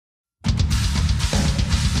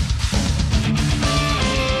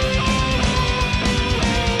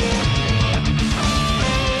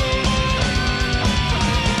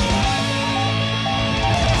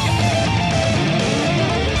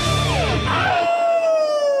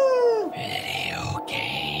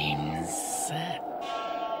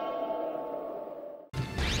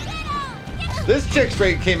This chick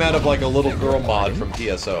straight came out of like a little girl mod from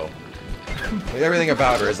TSO. Like, everything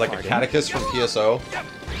about her is like a catechist from TSO.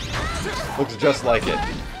 Looks just like it.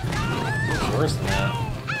 It's worse than that.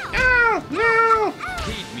 Oh, no!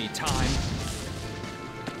 Feed me time.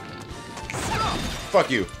 Fuck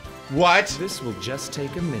you. What? This will just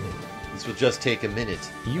take a minute. This will just take a minute.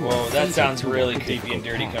 Whoa, that sounds really creepy and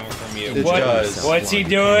dirty coming from you. It does. What's he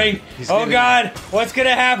doing? He's Oh giving- God, what's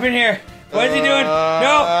gonna happen here? What's he doing?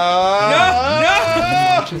 No!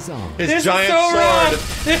 His This giant is so sword. wrong!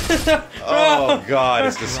 This is so Oh wrong! God,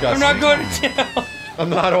 it's disgusting. I'm not going to jail!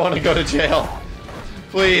 I don't want to go to jail.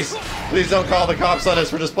 Please, please don't call the cops on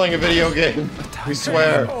us. We're just playing a video game. We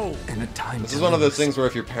swear. This is one of those things where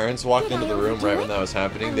if your parents walked into the room right when that was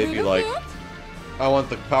happening, they'd be like, I want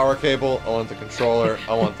the power cable, I want the controller,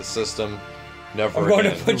 I want the system. Never I'm going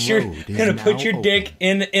again. to put your dick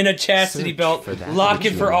in a chastity belt, lock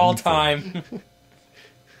it for all time.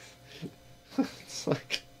 It's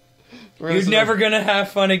like, You're never gonna have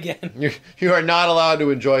fun again. You are not allowed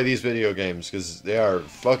to enjoy these video games because they are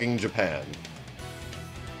fucking Japan.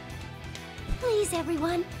 Please,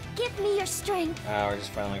 everyone, give me your strength. Ah, we're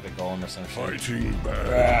just fighting like the golem or some shit. Fighting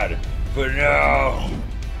bad. But now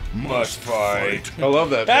must fight. I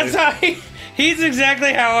love that. That's how he's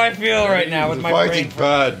exactly how I feel right now with The my fighting's brain.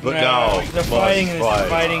 bad, but now the must fighting in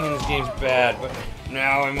fight. this game's bad, but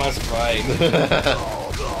now I must fight.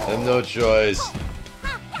 I have no choice.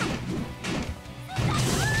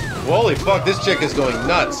 Holy fuck, this chick is going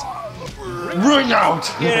nuts. Run out!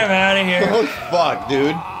 Get him out of here. Holy fuck,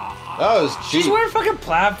 dude. That was cheap. She's wearing fucking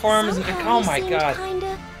platforms and oh my god.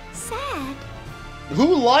 Kinda sad.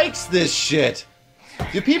 Who likes this shit?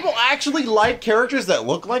 Do people actually like characters that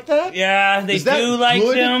look like that? Yeah, they Is that do like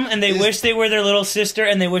good? them, and they wish they were their little sister,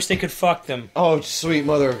 and they wish they could fuck them. Oh, sweet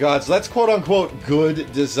mother of God. So that's quote-unquote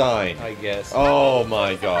good design. I guess. Oh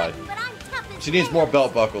my God. She needs more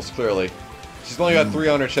belt buckles, clearly. She's only got 3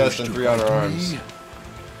 on her chest and 3 on her arms.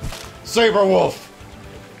 Saber Wolf!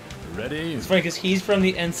 Ready? It's funny because he's from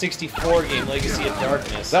the N64 game, Legacy of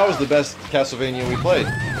Darkness. That was the best Castlevania we played.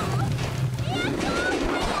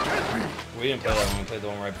 We didn't play that one, we played the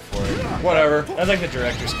one right before it. Whatever. That's like the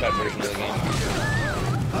director's cut version of the game.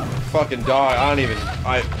 Fucking dog. I don't even.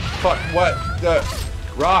 Fuck. What?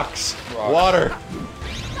 Rocks. Rock. Water.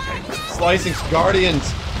 Slicing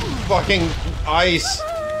guardians. Fucking ice.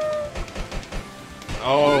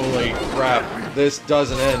 Holy crap. This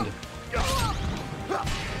doesn't end.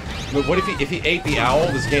 But what if he ate the owl?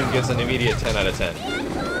 This game gets an immediate 10 out of 10.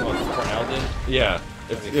 What, Cornell did? Yeah.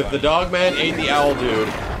 If the dog man ate the owl dude,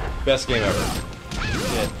 best game ever.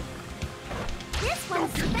 Shit. This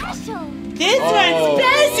one's special. This one's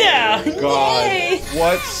special! God. Yay!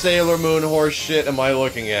 What Sailor Moon horse shit am I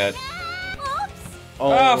looking at?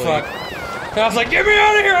 Oh, fuck. I was like, get me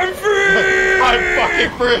out of here, I'm free! I'm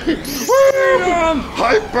fucking free! Freedom!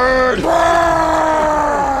 Hype bird!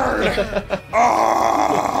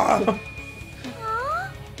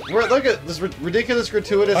 Look at this ridiculous,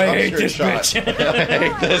 gratuitous I hate upskirt this shot. bitch. I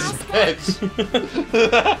hate this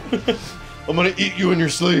bitch. I'm gonna eat you in your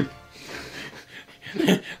sleep.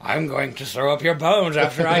 I'm going to throw up your bones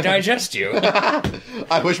after I digest you.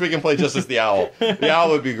 I wish we can play just as the owl. The owl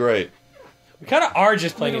would be great. We kind of are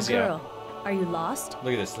just playing as the Little owl. girl, are you lost?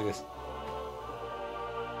 Look at this, look at this.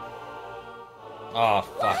 Oh,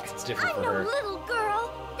 fuck, it's different I'm for no her. little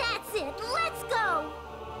girl. That's it. Let's go.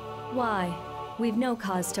 Why? We've no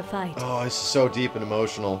cause to fight. Oh, this is so deep and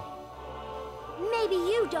emotional. Maybe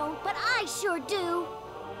you don't, but I sure do.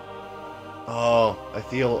 Oh, I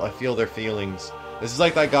feel their feelings. This is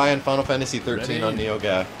like that guy in Final Fantasy 13 on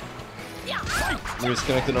NeoGAF. He was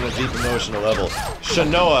connected on a deep emotional level.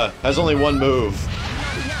 Shanoa has only one move.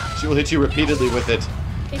 She will hit you repeatedly with it.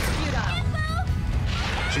 It's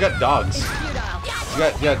futile. She got dogs. It's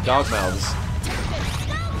futile. She got dog mouths.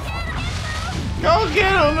 Go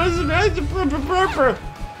get him!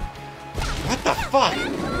 What the fuck?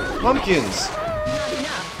 Pumpkins! Not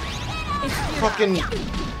enough. It's futile. Fucking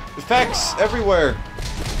effects everywhere.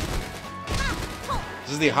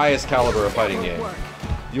 This is the highest caliber of fighting game.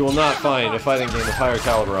 You will not find a fighting game of higher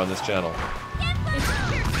caliber on this channel.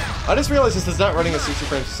 I just realized this is not running at 60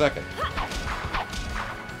 frames a second.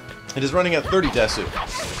 It is running at 30 desu.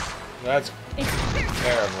 That's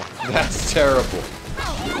terrible. That's terrible.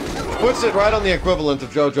 Puts it right on the equivalent of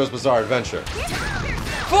JoJo's Bizarre Adventure.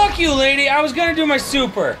 Fuck you, lady! I was gonna do my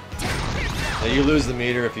super! Now you lose the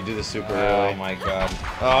meter if you do the super Oh early. my god.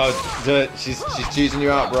 Oh, she's cheesing you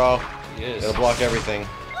out, bro. He is. It'll block everything.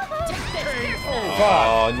 Fuck.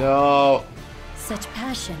 Oh no. Such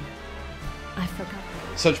passion. I forgot.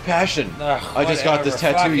 Such passion. Ugh, I just got this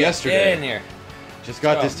whatever. tattoo Fuck it. yesterday. Get in here. Just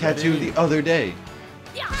got this tattoo the other day.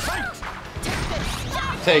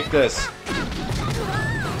 Take this.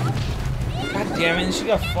 God damn it, and she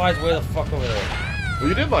got flies way the fuck over there. Well,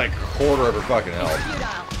 you did like a quarter of her fucking health.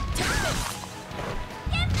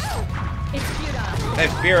 Hey,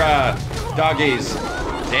 Fira! Doggies.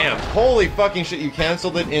 Damn. Holy fucking shit, you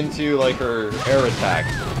canceled it into like her air attack.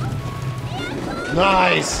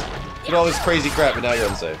 Nice! Did all this crazy crap, but now you're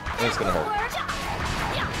unsafe. And it's gonna hurt.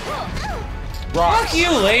 Rocks. Fuck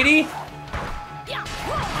you, lady!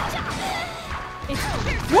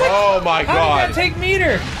 What? Oh my How god. did that take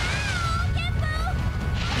meter?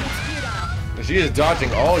 She is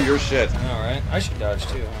dodging all your shit. Alright, I should dodge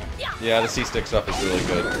too, huh? Yeah, the C-stick stuff is really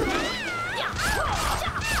good.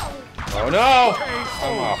 Oh no!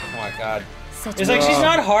 Oh my god. Such It's like she's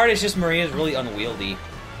not hard, it's just Maria's really unwieldy.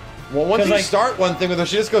 Well, once 'Cause, you like- start one thing with her,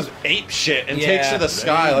 she just goes ape shit and takes to the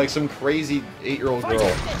sky like some crazy 8-year-old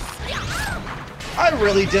girl. I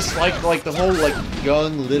really dislike like the whole like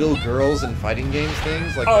young little girls and fighting games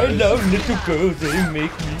things. Like little girls, they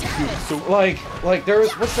make me feel so... like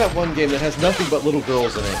there's what's that one game that has nothing but little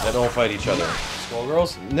girls in it that all fight each other?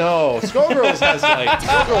 Skullgirls? No, Skullgirls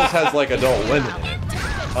has like adult women in it.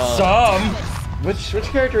 Some! Which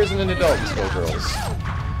character isn't an adult in Skullgirls?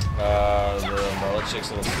 The Marla chick's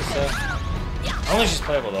little sister. Only she's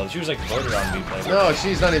playable though. She was like voted on to be playable. No,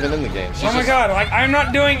 she's not even in the game. She's Oh my just- god, like I'm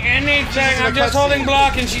not doing anything, in a I'm just cutscene. holding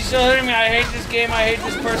block and she's still hitting me. I hate this game, I hate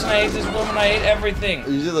this person, I hate this woman, I hate everything.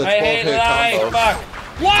 You did the I hate 12-hit life, combo. fuck.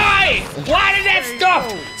 Why? Why did that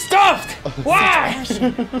stuffed? Why?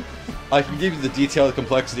 I can give you the detailed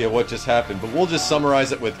complexity of what just happened, but we'll just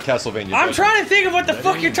summarize it with Castlevania I'm Judgement. trying to think of what the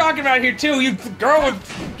fuck you're talking about here too. You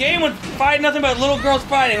game with fight nothing but little girls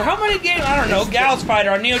fighting. How many games? I don't know. Gals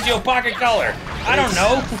Fighter on Neo Geo Pocket Color. I don't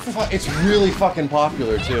know. It's really fucking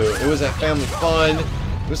popular too. It was at Family Fun.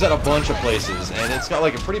 It was at a bunch of places, and it's got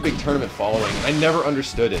like a pretty big tournament following. I never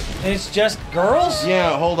understood it. And it's just girls?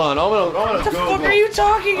 Yeah, hold on. I'm gonna What the Google. fuck are you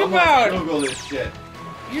talking I'm gonna about? Google this shit.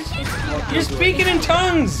 You're speaking in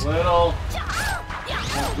tongues. Little.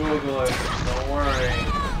 I'll Google it. Don't worry.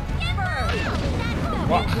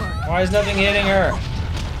 Why is nothing hitting her?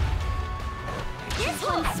 This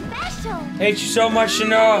one's special. Hate you so much,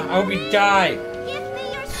 Shino. I hope you die. Give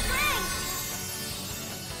me your strength.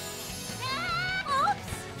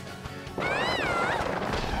 Oops.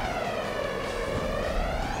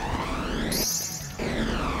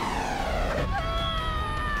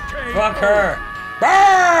 Fuck her.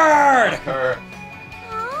 Bird! Her.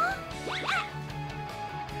 Aw.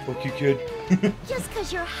 Fuck you, kid. Just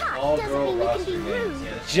because you're hot All doesn't girl mean you can roster be games. rude.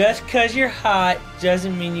 Yeah. Just cause you're hot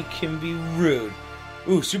doesn't mean you can be rude.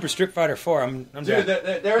 Ooh, Super Street Fighter 4. I'm Dude, down.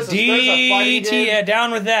 there's a fighting DT, game. yeah,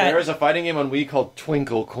 down with that. There is a fighting game on Wii called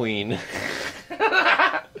Twinkle Queen.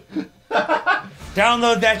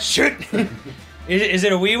 Download that shit. Is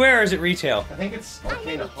it a WiiWare or is it retail? I think it's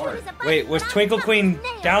Arcana Heart. Wait, was Twinkle Queen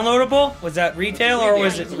downloadable? Was that retail or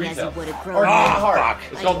was it? Retail. Would have Arcana grown. Heart. fuck.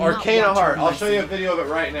 It's called I did not Arcana want Heart. to I'll show you a listen. video of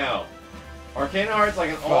it right now. Arcana Heart's like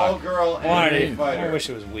an all-girl anime fighter. I wish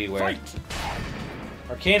it was WiiWare.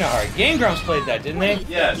 Arcana Heart. Game Grumps played that, didn't they?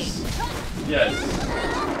 Yes. Yes.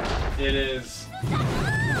 It is.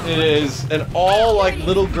 It is an all like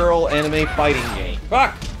little girl anime fighting game.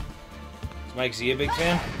 Fuck. Is Mike Z a big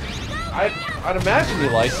fan? I'd imagine he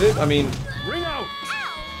likes it. I mean, Ring out!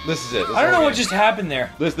 this is it. This I don't is the know whole what game. just happened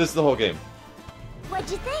there. This is the whole game.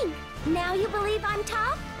 What'd you think? Now you believe I'm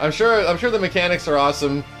tough? I'm sure the mechanics are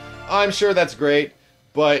awesome. I'm sure that's great,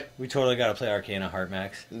 but We totally gotta play Arcana Heart,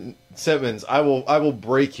 Max. Simmons, I will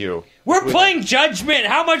break you. We're playing Judgment!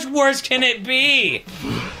 How much worse can it be?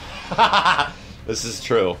 This is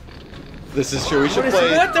true. This is true. We should What play.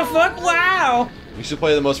 the fuck? Wow! We should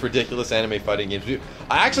play the most ridiculous anime fighting games.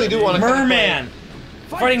 I actually do want to. Merman!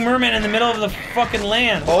 Fighting Merman in the middle of the fucking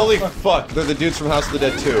land. Holy fuck! They're the dudes from House of the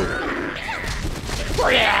Dead 2.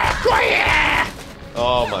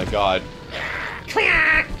 Oh my god.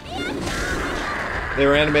 They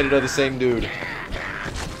were animated by the same dude.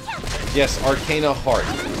 Yes, Arcana Heart.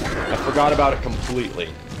 I forgot about it completely.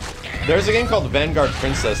 There's a game called Vanguard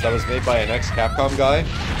Princess that was made by an ex-Capcom guy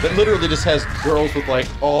that literally just has girls with like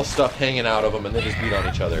all stuff hanging out of them and they just beat on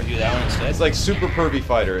each other. Do that one instead. It's like super pervy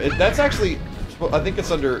fighter. That's actually, I think it's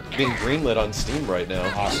under being greenlit on Steam right now.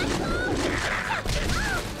 Awesome.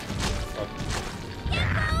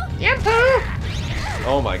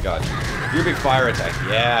 Oh my god. Your big fire attack.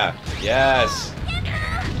 Yeah. Yes.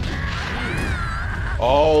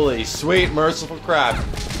 Holy sweet merciful crap.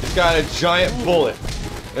 He's got a giant bullet.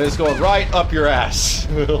 And it's going right up your ass.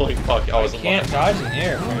 Holy fuck! I was Can't dodge in the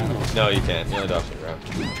air. No, you can't. You only dodge on the ground.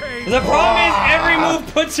 The problem is every move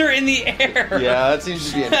puts her in the air. Yeah, that seems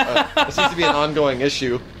to be an ongoing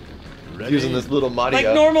issue. Using this little Maria. Like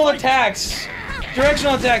normal attacks,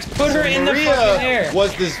 directional attacks, put her in the fucking air.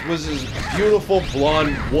 Was this beautiful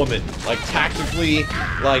blonde woman, like tactically,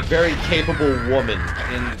 like very capable woman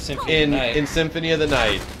In Symphony of the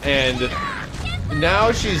Night, and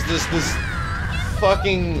now she's this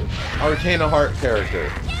fucking Arcana Heart character.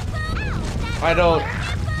 I don't.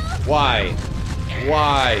 Why?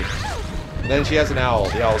 And then she has an owl.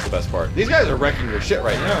 The owl's the best part. These guys are wrecking your shit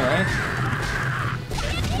right now. Right?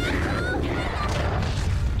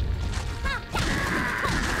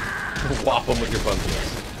 Whop them with your pumpkins.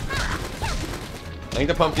 I think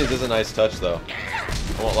the pumpkins is a nice touch, though.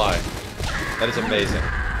 I won't lie. That is amazing.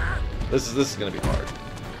 This is gonna be hard. I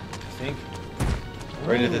think.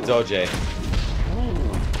 Right into the doje.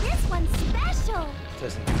 This one's special.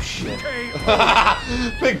 Doesn't do shit.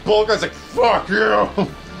 Big bull guy's like, fuck you!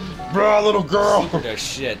 Bruh, little girl! Super does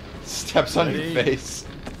shit. Steps on your face.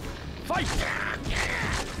 Fight!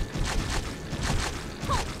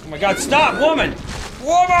 Oh my god, stop, woman!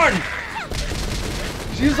 Woman!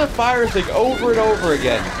 She uses a fire thing over and over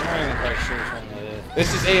again. I'm not even quite sure which one that is.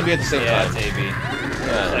 This is A and B at the same Yeah, time. it's AB.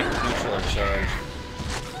 It's like neutral and charge.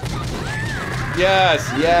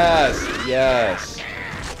 Yes.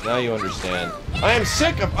 Now you understand. I am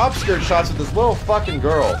sick of upskirt shots with this little fucking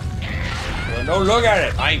girl. Well, don't look at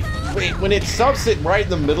it. Wait, when it subs it right in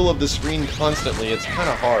the middle of the screen constantly, it's kind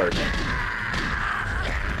of hard.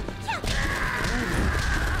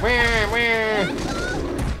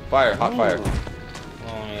 Fire, hot fire. Oh,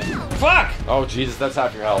 yeah. Fuck! Oh Jesus, that's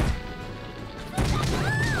half your health.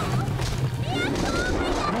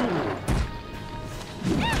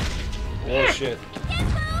 Oh shit.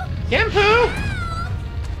 Kenpu!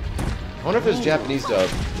 I wonder if there's Japanese dub.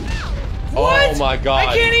 What? Oh my god.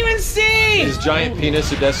 I can't even see! His giant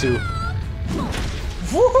penis Udesu.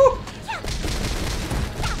 Woohoo!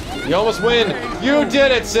 You almost win! You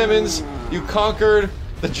did it, Simmons! You conquered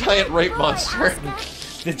the giant rape monster.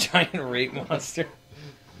 The giant rape monster.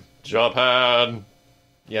 Japan!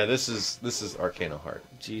 Yeah, this is Arcana Heart.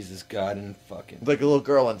 Jesus God and fucking. Like a little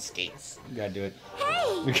girl on skates. You gotta do it.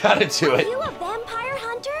 Hey! We gotta do Are it. you a vampire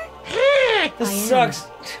hunter? This I am. sucks.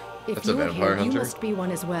 If That's a you're vampire here, hunter. you must be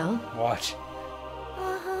one as well. Watch.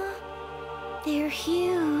 Uh-huh. They're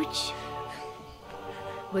huge.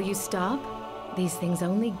 Will you stop? These things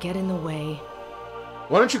only get in the way.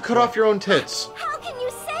 Why don't you cut off your own tits? How can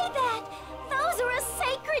you say that? Those are a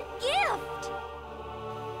sacred gift.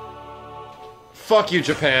 Fuck you,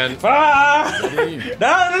 Japan. I'm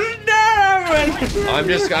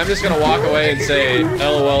just gonna walk away and say,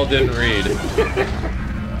 LOL didn't read.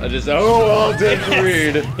 I just, LOL didn't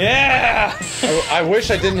read. Yeah! I wish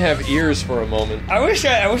I didn't have ears for a moment. I wish we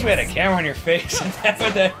had a camera on your face and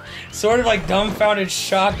with that sort of like dumbfounded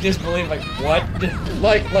shock, disbelief, like what?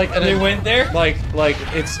 Like, and They went there? Like,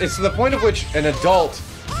 it's to the point of which an adult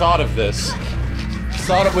thought of this,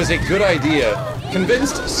 thought it was a good idea,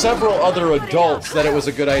 convinced several other adults that it was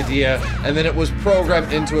a good idea, and then it was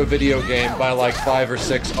programmed into a video game by like 5 or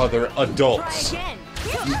 6 other adults.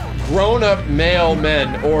 Grown-up male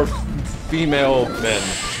men or female men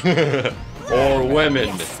or women.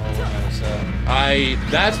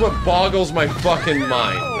 That's what boggles my fucking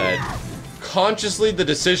mind, that consciously the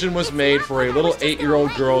decision was made for a little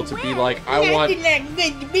 8-year-old girl to be like, I want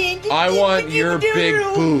your big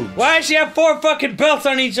boobs. Why does she have 4 fucking belts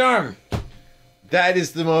on each arm? That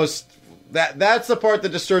is the most, that's the part that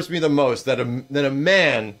disturbs me the most, that a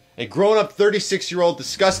man, a grown-up 36-year-old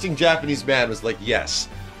disgusting Japanese man was like, yes,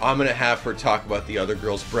 I'm gonna have her talk about the other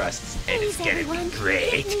girl's breasts, and it's gonna be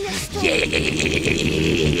great. Yeah.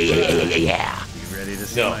 You ready to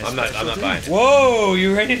see No, my I'm not buying it. Whoa,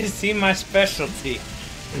 you ready to see my specialty?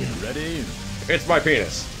 Ready? It's my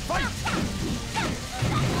penis.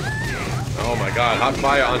 Oh my god, hot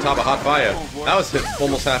fire on top of hot fire. That was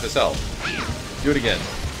almost half his health. Do it again.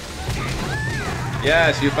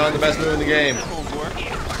 Yes, you found the best move in the game.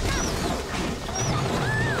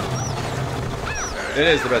 It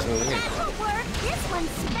is the best move in the game. This one's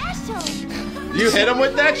special. You hit him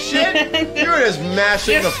with that shit? You're just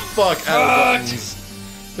mashing the fuck out of buttons.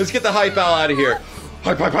 Let's get the hype out of here.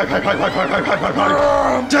 Hype.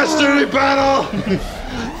 Destiny battle!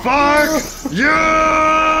 Fuck you!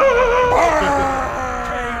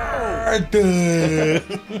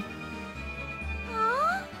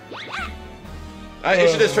 You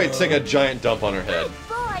should just straight take a giant dump on her head.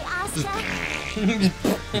 Boy, Asuka.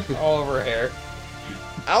 All over her hair.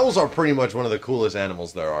 Owls are pretty much one of the coolest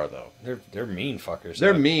animals there are, though. They're mean fuckers.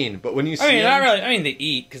 They're like. mean, but when you see I mean, not them, really. I mean, they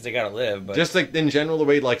eat because they gotta live. But just like in general, the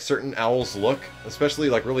way like certain owls look, especially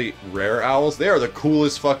like really rare owls, they are the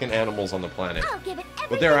coolest fucking animals on the planet. I'll give it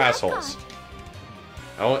But they're everything I've assholes. got.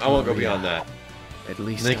 I won't go beyond that. At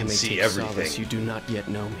least They I can may see take everything. solace you do not yet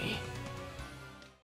know me.